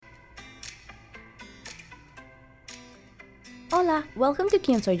Hola, welcome to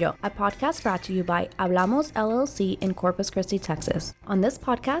Quien Soy Yo, a podcast brought to you by Hablamos LLC in Corpus Christi, Texas. On this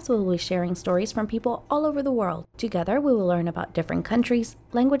podcast, we will be sharing stories from people all over the world. Together, we will learn about different countries,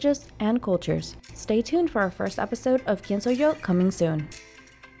 languages, and cultures. Stay tuned for our first episode of Quien Soy Yo coming soon.